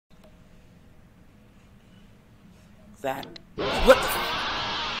that. What?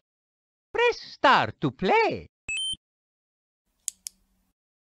 Press start to play.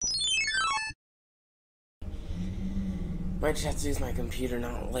 Might just have to use my computer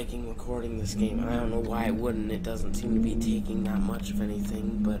not liking recording this game. I don't know why it wouldn't. It doesn't seem to be taking that much of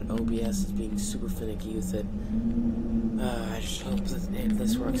anything, but OBS is being super finicky with it. I just hope that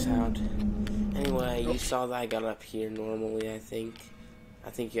this works out. Anyway, you saw that I got up here normally, I think.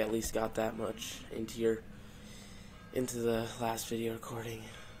 I think you at least got that much into the last video recording.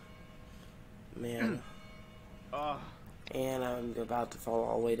 Man. And I'm about to fall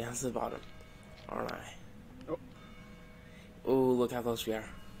all the way down to the bottom, aren't I? Oh, look how close we are.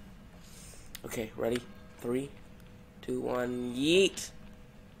 Okay, ready? 3, 2, 1, yeet!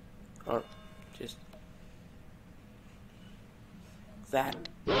 Or, just... that.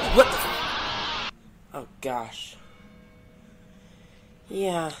 What the... Oh, gosh.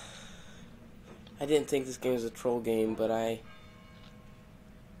 Yeah. I didn't think this game was a troll game, but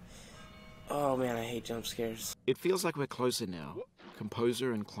oh man, I hate jump scares. It feels like we're closer now.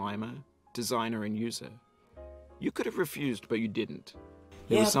 Composer and climber, designer and user. You could have refused, but you didn't.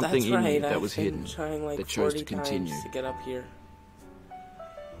 There was something in you that was hidden, that chose to continue. To get up here.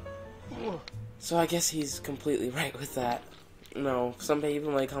 So I guess he's completely right with that. No, some people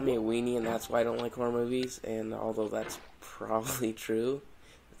might call me a weenie, and that's why I don't like horror movies. And although that's probably true,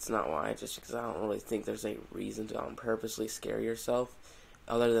 it's not why. Just because I don't really think there's any reason to purposely scare yourself,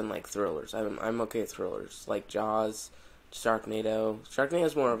 other than like thrillers. I'm okay with thrillers, like Jaws, Sharknado.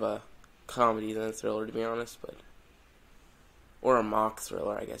 Sharknado's more of a comedy than a thriller, to be honest, but. Or a mock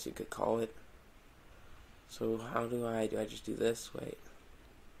thriller, I guess you could call it. So how do I just do this? Wait.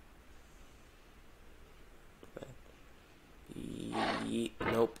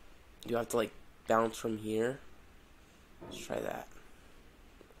 Nope. You have to like bounce from here. Let's try that.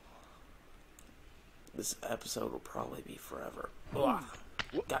 This episode will probably be forever. Ugh.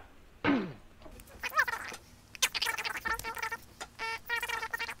 God.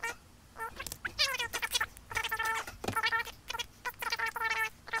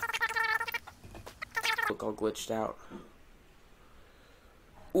 Look all glitched out.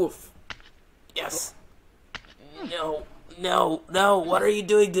 Oof. Yes. No. No. No. What are you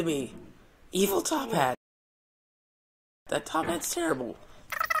doing to me? Evil Top Hat. That Top Hat's terrible.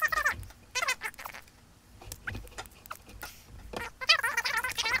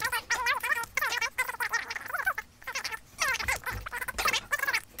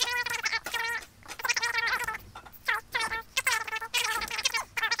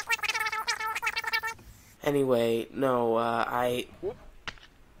 Anyway, no,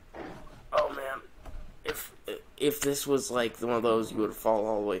 oh man, if this was like one of those, you would fall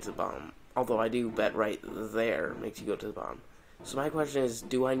all the way to the bottom. Although I do bet right there makes you go to the bottom. So my question is,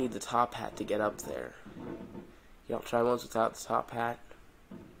 do I need the top hat to get up there? You know, try ones without the top hat.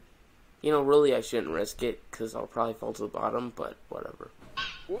 You know, really I shouldn't risk it, because I'll probably fall to the bottom, but whatever.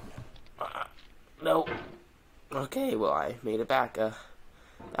 No. Okay, well I made it back. That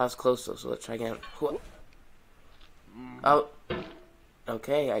was close though, so let's try again. Oh,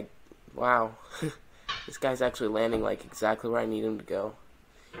 okay, wow. This guy's actually landing like exactly where I need him to go.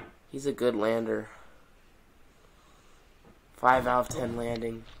 He's a good lander. 5 out of 10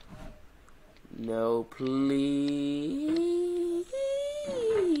 landing. No, please.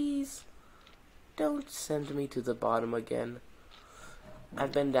 Don't send me to the bottom again.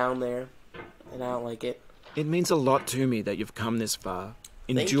 I've been down there, and I don't like it. It means a lot to me that you've come this far,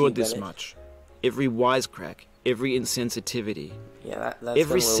 endured this much. Every wisecrack, every insensitivity, that's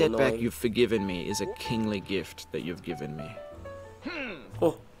every setback annoying. you've forgiven me is a kingly gift that you've given me.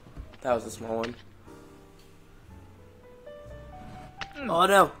 Oh, that was a small one. Oh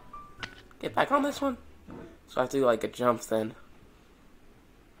no! Get back on this one. So I have to do like a jump then.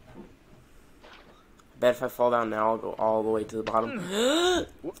 I bet if I fall down now, I'll go all the way to the bottom.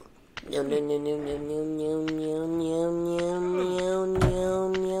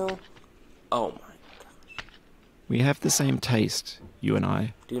 Oh my gosh. We have the same taste, you and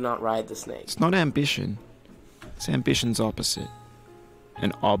I. Do not ride the snake. It's not ambition. It's ambition's opposite.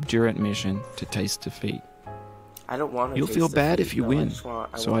 An obdurate mission to taste defeat. I don't want to. You'll feel bad if you win, so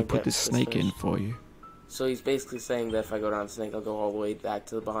I put put this snake in for you. So he's basically saying that if I go down the snake, I'll go all the way back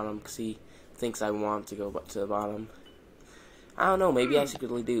to the bottom because he thinks I want to go to the bottom. I don't know, maybe I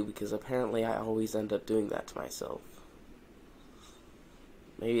secretly do, because apparently I always end up doing that to myself.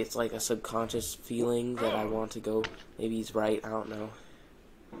 Maybe it's like a subconscious feeling that I want to go. Maybe he's right, I don't know.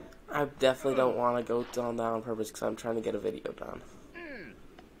 I definitely don't want to go down that on purpose because I'm trying to get a video done.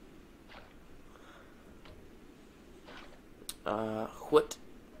 What?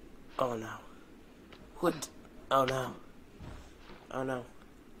 Oh no. What? Oh no. Oh no.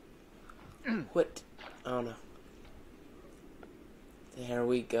 What? Oh no. There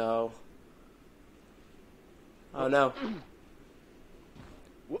we go. Oh no.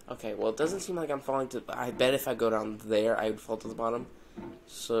 Okay, well it doesn't seem like I'm falling to... I bet if I go down there, I would fall to the bottom.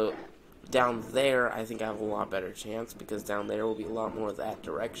 So, down there, I think I have a lot better chance, because down there will be a lot more of that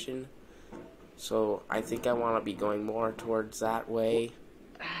direction. So, I think I want to be going more towards that way.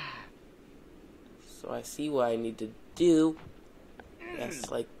 So, I see what I need to do. Yes,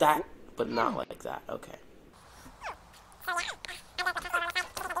 like that, but not like that. Okay.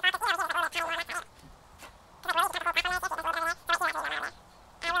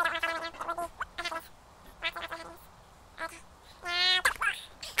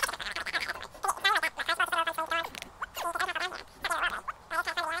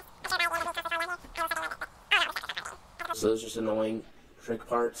 So those are just annoying trick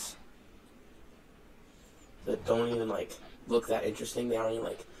parts that don't even, like, look that interesting. They aren't even,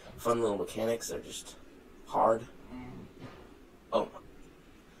 like, fun little mechanics. They're just hard. Oh.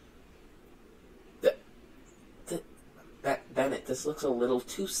 Bennett, this looks a little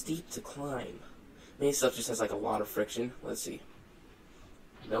too steep to climb. Maybe stuff just has, like, a lot of friction. Let's see.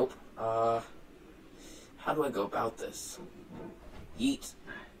 Nope. How do I go about this? Yeet.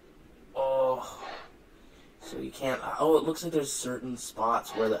 Oh. So you can't... Oh, it looks like there's certain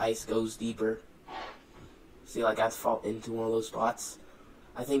spots where the ice goes deeper. See, like, I have to fall into one of those spots.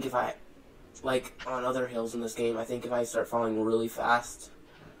 I think if I... Like, on other hills in this game, I think if I start falling really fast,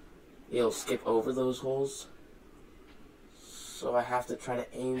 it'll skip over those holes. So I have to try to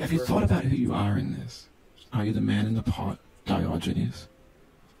aim Have you thought about who you are in this? Are you the man in the pot, Diogenes?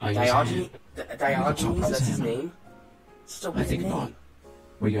 Diogenes? Diogenes, that's his name? Still I think not.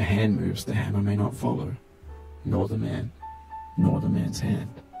 Where your hand moves, the hammer may not follow. Nor the man, nor the man's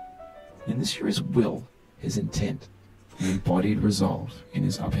hand. And this here is will, his intent, the embodied resolve in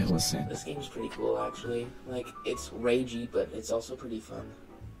his uphill ascent. This game's pretty cool, actually. Like, it's ragey, but it's also pretty fun.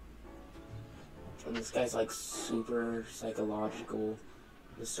 And this guy's, like, super psychological,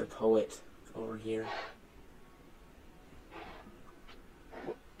 Mr. Poet over here.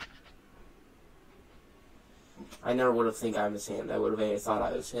 I never would have think I'm his hand. I would have either thought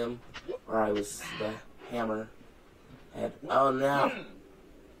I was him, or I was the hammer. And, oh no.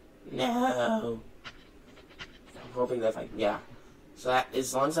 No. I'm hoping that if I, yeah. So that,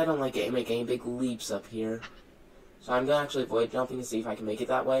 as long as I don't, like, make any big leaps up here. So I'm gonna actually avoid jumping and see if I can make it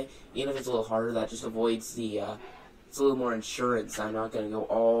that way. Even if it's a little harder, that just avoids the, it's a little more insurance. I'm not gonna go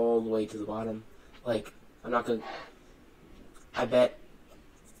all the way to the bottom. Like, I'm not gonna, I bet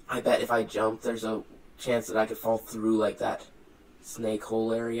if I jump, there's a chance that I could fall through, like, that snake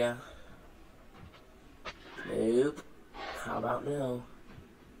hole area. Nope. How about no?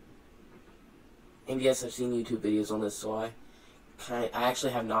 And yes, I've seen YouTube videos on this, so I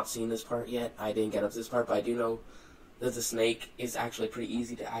actually have not seen this part yet. I didn't get up to this part, but I do know that the snake is actually pretty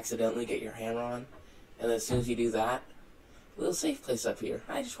easy to accidentally get your hammer on. And then as soon as you do that, a little safe place up here.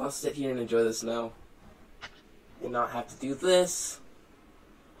 I just want to sit here and enjoy the snow. And not have to do this.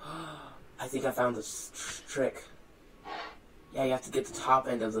 I think I found this trick. Yeah, you have to get the top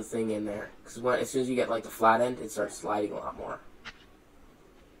end of the thing in there. Because as soon as you get, like, the flat end, it starts sliding a lot more.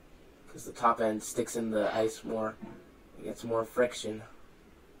 Because the top end sticks in the ice more. It gets more friction.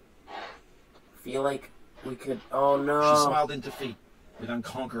 I feel like we could... Oh, no. She smiled in defeat with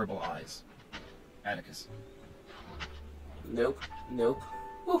unconquerable eyes. Atticus. Nope. Nope.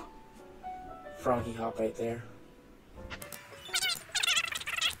 Woo. Froggy hop right there.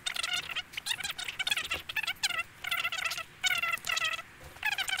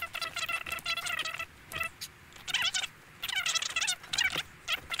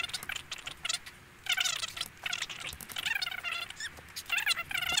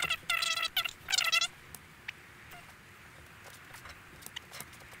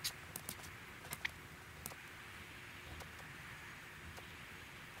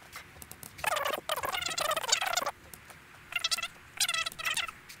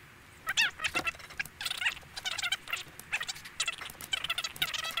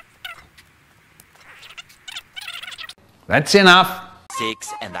 That's enough.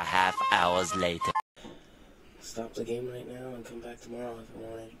 6.5 hours later. Stop the game right now and come back tomorrow if I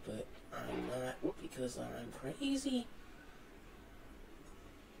wanted, but I'm not because I'm crazy.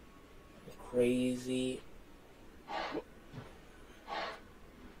 I'm crazy.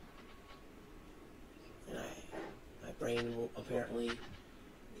 And my brain will apparently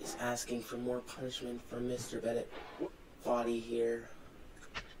is asking for more punishment from Mr. Bennett body here.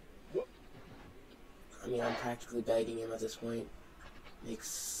 I mean, I'm practically begging him at this point. Makes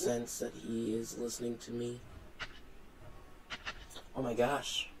sense that he is listening to me. Oh my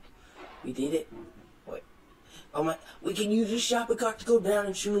gosh. We did it. Wait. Oh my. We can use this shopping cart to go down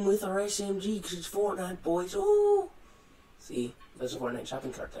and shoot him with our SMG because it's Fortnite, boys. Ooh. See? There's a Fortnite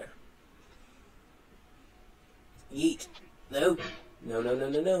shopping cart there. Yeet. No. No, no, no,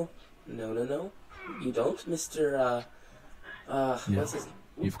 no, no. No, no, no. You don't, Mr. What's his...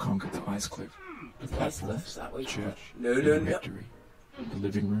 You've conquered the Ice Cliff. The platform, Is that what you church, No, and no, the no. rectory, the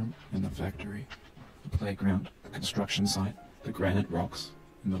living room and the factory, the playground, the construction site, the granite rocks,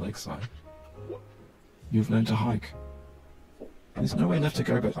 and the lakeside. You've learned to hike. There's nowhere left to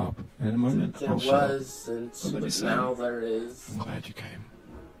go but up. And in a moment, There I'll shut up. wasn't, But let me but say, now there is. I'm glad you came.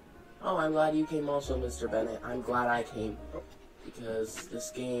 Oh, I'm glad you came also, Mr. Bennett. I'm glad I came. Because this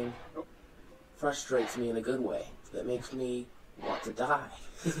game frustrates me in a good way. That makes me want to die.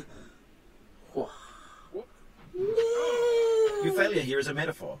 No. Your failure here is a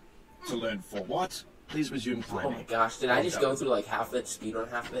metaphor. To learn for what? Please resume Oh my climbing. gosh, did I just go through like half of it, speedrun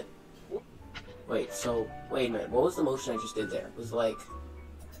half of it? Wait a minute, what was the motion I just did there? It was like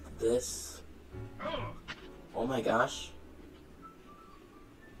this. Oh my gosh.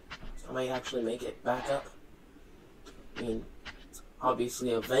 I might actually make it back up. I mean,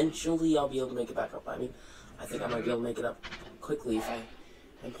 obviously, eventually I'll be able to make it back up. I mean, I think I might be able to make it up quickly if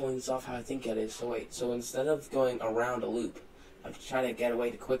I'm pulling this off how I think it is. So wait, so instead of going around a loop, I'm trying to get away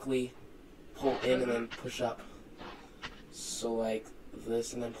to quickly pull in and then push up. So like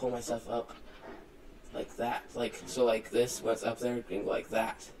this, and then pull myself up like that. Like, so like this, what's up there, being like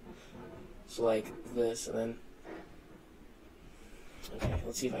that. So like this, and then... Okay,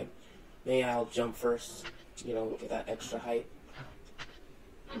 let's see if maybe I'll jump first, you know, get that extra height.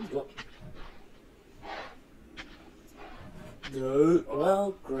 Whoop. No.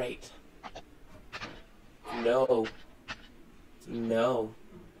 Well, great. No. No.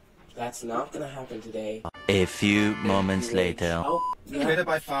 That's not gonna happen today. A few moments later. Oh, yeah. Better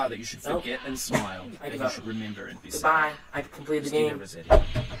by far that you should Nope. forget and smile. I That give you up. should remember and be Goodbye. sad. I've completed the Christina game. Rossetti.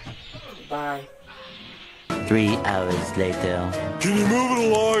 Goodbye. 3 hours later. Can you move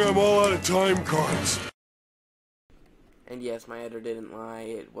it along? I'm all out of time cards. And yes, my editor didn't lie.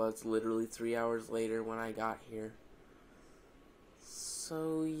 It was literally 3 hours later when I got here.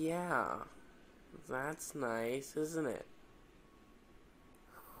 So yeah, that's nice, isn't it?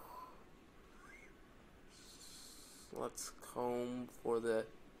 Let's comb for the...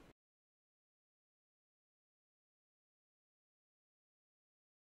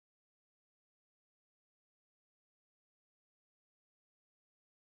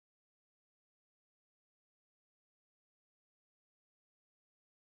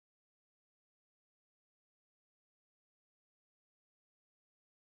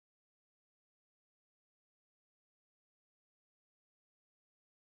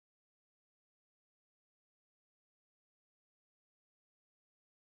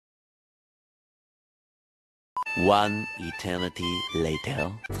 One eternity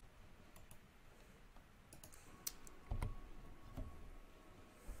later.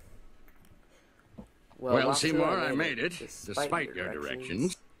 Well, Walkthrough, Seymour, I made it, despite your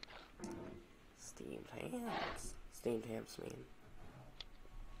directions. Steamed hams. Steamed hams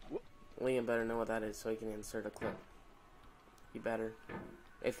mean. Liam better know what that is so he can insert a clip. You better.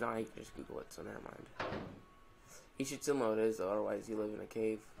 If not, he can just Google it, so never mind. He should still know what it is, though, otherwise you live in a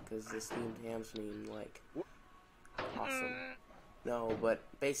cave. Because the steamed hams mean, like, awesome. No, but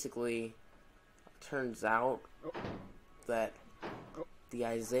basically, turns out that the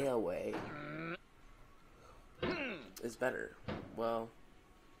Isaiah way is better. Well,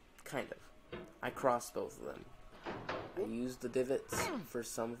 kind of. I crossed both of them. I used the divots for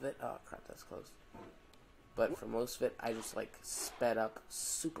some of it. Oh crap, that's close. But for most of it, I just like sped up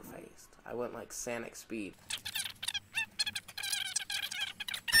super fast. I went like Sonic speed.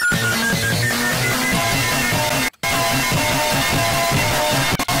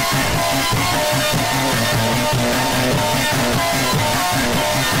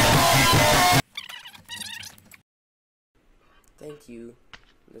 Thank you,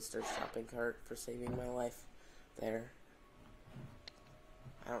 Mr. Shopping Cart, for saving my life there.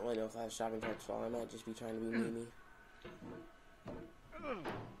 I don't really know if I have shopping cart's fault. I might just be trying to be Mimi.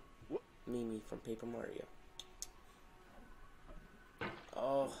 Mimi from Paper Mario.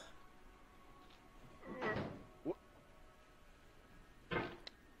 Oh. I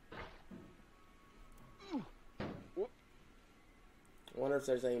wonder if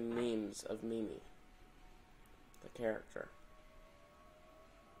there's any memes of Mimi, the character.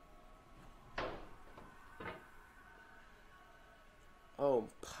 Oh,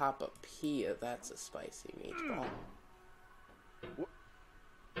 Papa Pia, that's a spicy meatball.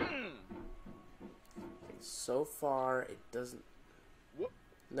 Okay, so far, it doesn't...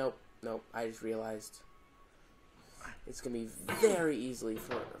 Nope, nope. I just realized it's gonna be very easily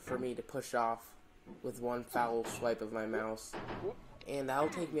for me to push off with one foul swipe of my mouse, and that'll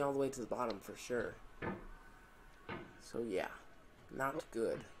take me all the way to the bottom for sure. So yeah, not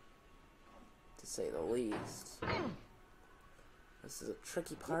good, to say the least. This is a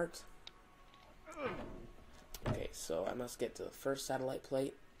tricky part. Okay, so I must get to the first satellite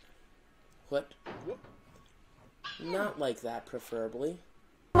plate. What? Not like that, preferably.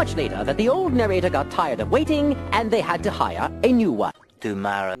 Much later that the old narrator got tired of waiting and they had to hire a new one.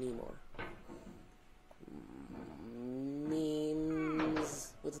 Tomorrow. Anymore.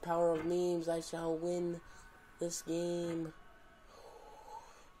 Memes. With the power of memes, I shall win this game.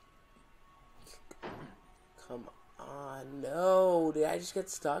 Come on. No. Did I just get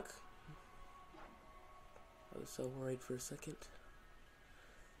stuck? I was so worried for a second.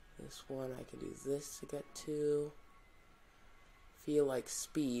 This one, I can do this to get to. Feel like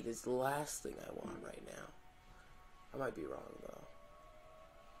speed is the last thing I want right now. I might be wrong,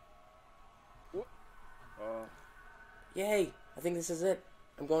 though. Yay! I think this is it.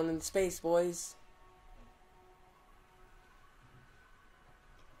 I'm going into space, boys.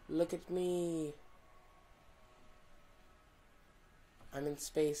 Look at me. I'm in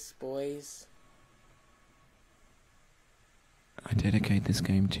space, boys. I dedicate this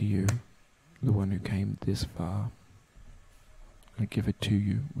game to you, the one who came this far. I give it to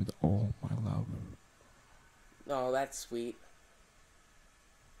you with all my love. Oh, that's sweet.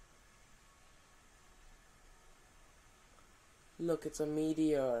 Look, it's a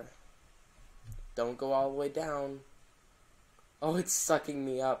meteor. Don't go all the way down. Oh, it's sucking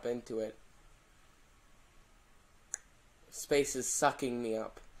me up into it. Space is sucking me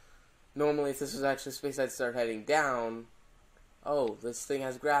up. Normally, if this was actually space, I'd start heading down. Oh, this thing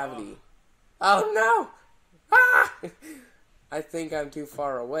has gravity. Oh, no! Ah! I think I'm too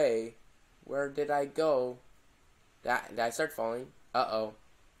far away. Where did I go? Did I start falling? Uh-oh.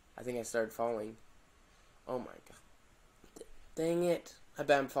 I think I started falling. Oh my god. Dang it. I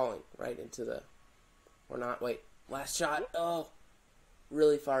bet I'm falling right into the... Or not. Wait. Last shot. Oh.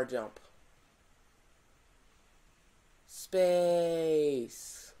 Really far jump.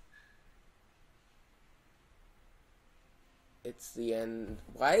 Space. It's the end.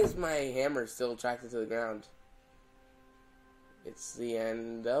 Why is my hammer still attracted to the ground? It's the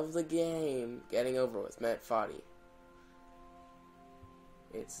end of the game. Getting over with. Matt Foddy.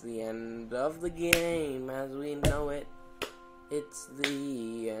 It's the end of the game as we know it. It's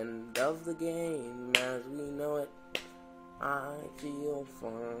the end of the game as we know it. I feel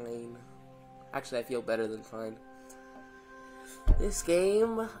fine. Actually, I feel better than fine. This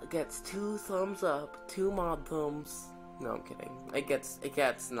game gets 2 thumbs up, 2 mod thumbs. No, I'm kidding. It gets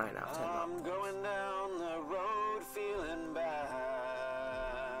 9 out of 10 mod thumbs. I'm going down the road feeling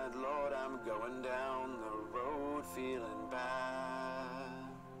bad. Lord, I'm going down the road feeling bad.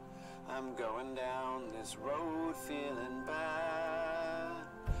 I'm going down this road feeling bad.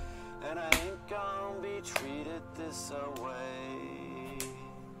 And I ain't gonna be treated this away.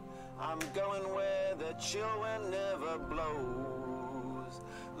 I'm going where the chill wind never blows.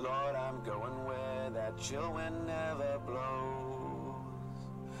 Lord, I'm going where that chill wind never blows.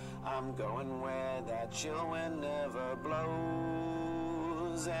 I'm going where that chill wind never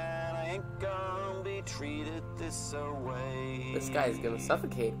blows. And I ain't gonna be treated this away. This guy's gonna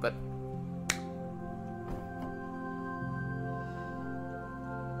suffocate, but...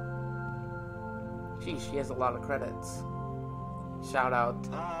 Sheesh, she has a lot of credits. Shout out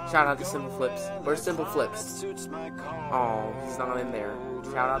to Simple Flips. Where's Simple Flips? Oh, he's not in there.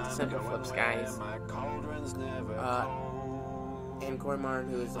 Shout out to Simple Flips, guys. And Corey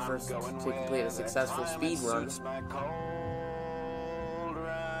Martin, who is the first to complete a successful speed run.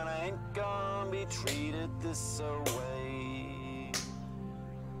 I ain't gonna be treated this away.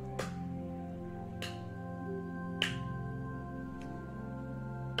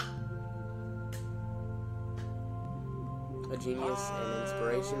 A genius and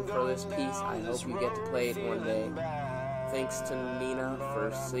inspiration for this piece. I hope you get to play it one day. Thanks to Nina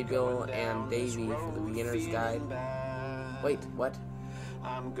for Sleepill and Davey for the beginner's guide. Wait, what?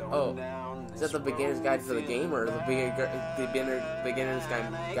 Oh, is that the beginner's guide for the game or the beginner's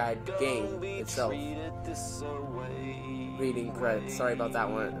guide game itself? Reading credits. Sorry about that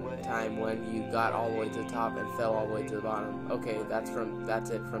one time when you got all the way to the top and fell all the way to the bottom. Okay, that's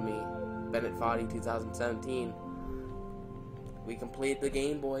it from me. Bennett Foddy 2017. We completed the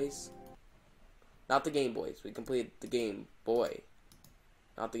game, boys. Not the Game Boys. We completed the Game Boy.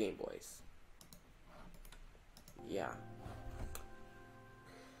 Not the Game Boys. Yeah.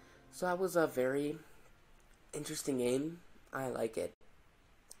 So that was a very interesting game. I like it.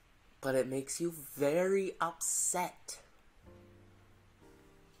 but it makes you very upset.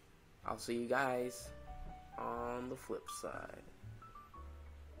 I'll see you guys on the flip side.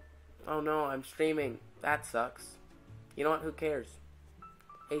 Oh no, I'm streaming. That sucks. You know what? Who cares?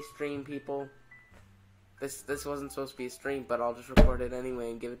 Hey, stream people. This wasn't supposed to be a stream, but I'll just record it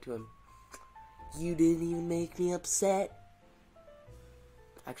anyway and give it to him. You didn't even make me upset.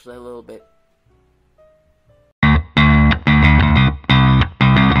 Actually, a little bit.